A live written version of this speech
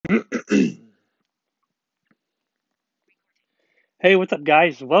Hey, what's up,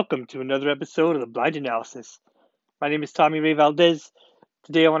 guys? Welcome to another episode of the Blind Analysis. My name is Tommy Ray Valdez.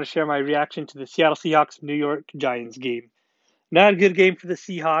 Today, I want to share my reaction to the Seattle Seahawks New York Giants game. Not a good game for the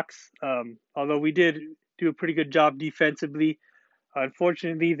Seahawks, although we did do a pretty good job defensively.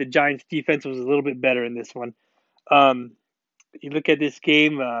 Unfortunately, the Giants' defense was a little bit better in this one. Um, you look at this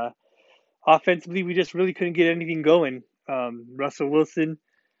game, offensively, we just really couldn't get anything going. Russell Wilson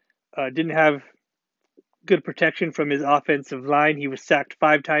didn't have good protection from his offensive line. He was sacked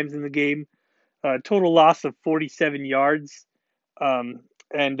 5 times in the game. Total loss of 47 yards. It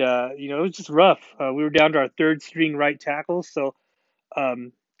was just rough. We were down to our third string right tackle, so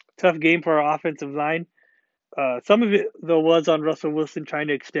um, tough game for our offensive line. Some of it, though, was on Russell Wilson trying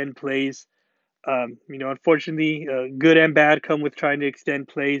to extend plays. Unfortunately, good and bad come with trying to extend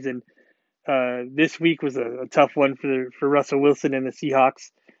plays, and this week was a tough one for Russell Wilson and the Seahawks.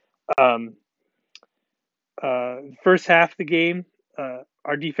 Um, First half of the game,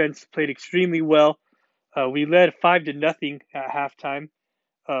 our defense played extremely well. We led 5-0 at halftime.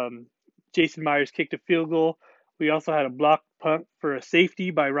 Um, Jason Myers kicked a field goal. We also had a block punt for a safety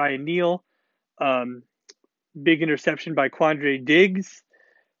by Ryan Neal. Um, Big interception by Quandre Diggs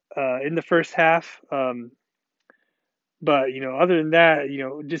in the first half. But other than that,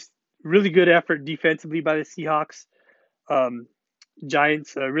 just really good effort defensively by the Seahawks. Um,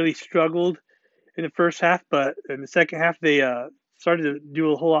 Giants really struggled in the first half, but in the second half they started to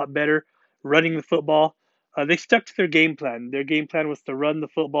do a whole lot better running the football. They stuck to their game plan. Their game plan was to run the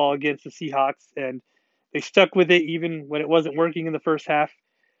football against the Seahawks, and they stuck with it even when it wasn't working in the first half.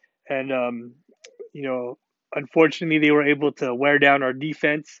 And you know, Unfortunately, they were able to wear down our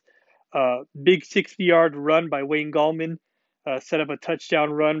defense. Big 60-yard run by Wayne Gallman set up a touchdown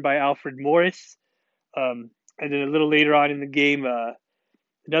run by Alfred Morris. And then a little later on in the game,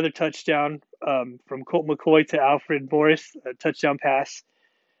 another touchdown from Colt McCoy to Alfred Morris, a touchdown pass,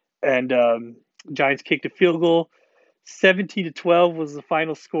 and Giants kicked a field goal. 17-12 was the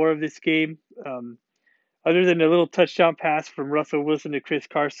final score of this game. Other than a little touchdown pass from Russell Wilson to Chris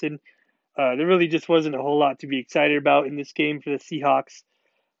Carson, there really just wasn't a whole lot to be excited about in this game for the Seahawks.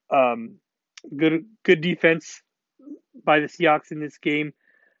 Um, good defense by the Seahawks in this game.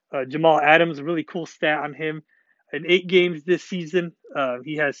 Jamal Adams, a really cool stat on him. In 8 games this season,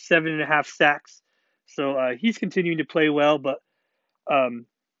 he has 7.5 sacks. So he's continuing to play well, but um,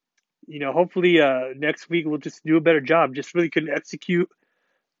 hopefully next week we'll just do a better job. Just really couldn't execute,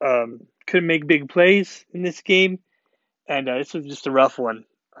 couldn't make big plays in this game, and this was just a rough one.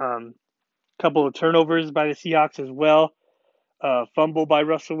 Couple of turnovers by the Seahawks as well. Fumble by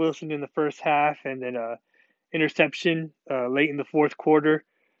Russell Wilson in the first half, and then interception late in the fourth quarter.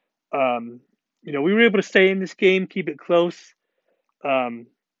 Um, we were able to stay in this game, keep it close. Um,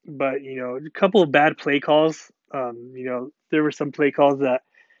 but a couple of bad play calls. There were some play calls that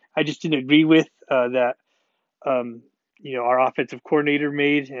I just didn't agree with that um, our offensive coordinator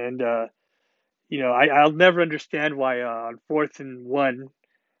made, and I'll never understand why on 4th and 1,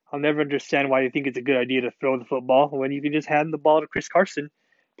 I'll never understand why you think it's a good idea to throw the football when you can just hand the ball to Chris Carson,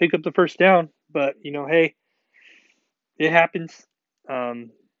 pick up the first down. But hey, it happens.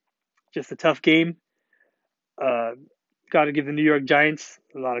 Um, just a tough game. Uh, Got to give the New York Giants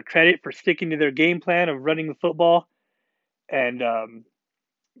a lot of credit for sticking to their game plan of running the football, and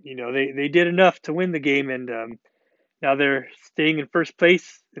they did enough to win the game, and now they're staying in first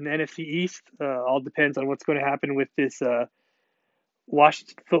place in the NFC East. All depends on what's going to happen with this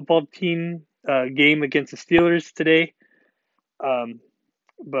Washington football team game against the Steelers today. Um,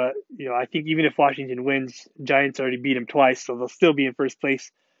 but I think even if Washington wins, Giants already beat them twice, so they'll still be in first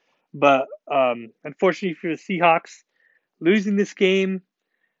place. But unfortunately for the Seahawks, losing this game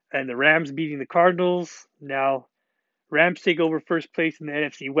and the Rams beating the Cardinals, now Rams take over first place in the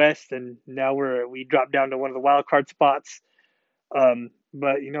NFC West, and now we drop down to one of the wild card spots.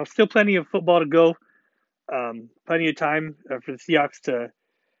 But still plenty of football to go. Plenty of time for the Seahawks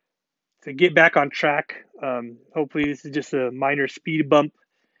to get back on track. Hopefully, this is just a minor speed bump,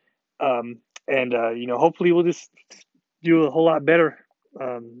 and hopefully we'll just do a whole lot better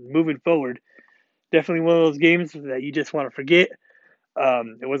moving forward. Definitely one of those games that you just want to forget.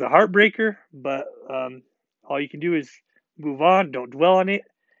 It was a heartbreaker, but all you can do is move on. Don't dwell on it,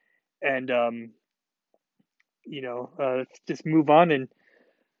 and just move on and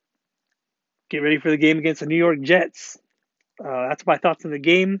get ready for the game against the New York Jets. That's my thoughts on the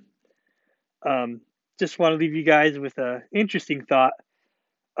game. Um, just want to leave you guys with an interesting thought.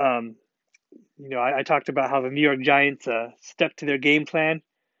 Um, I talked about how the New York Giants stuck to their game plan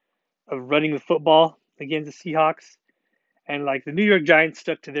of running the football against the Seahawks, And like the New York Giants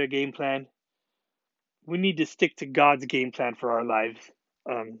stuck to their game plan, we need to stick to God's game plan for our lives.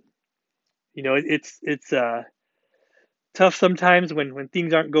 Um, it's tough sometimes when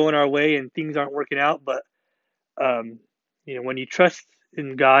things aren't going our way and things aren't working out, but um, when you trust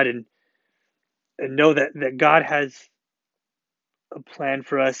in God and know that God has a plan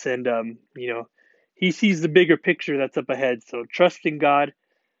for us, and He sees the bigger picture that's up ahead. So trust in God,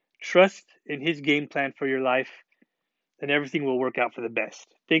 trust in His game plan for your life, and everything will work out for the best.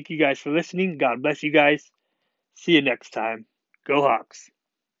 Thank you guys for listening. God bless you guys. See you next time. Go Hawks.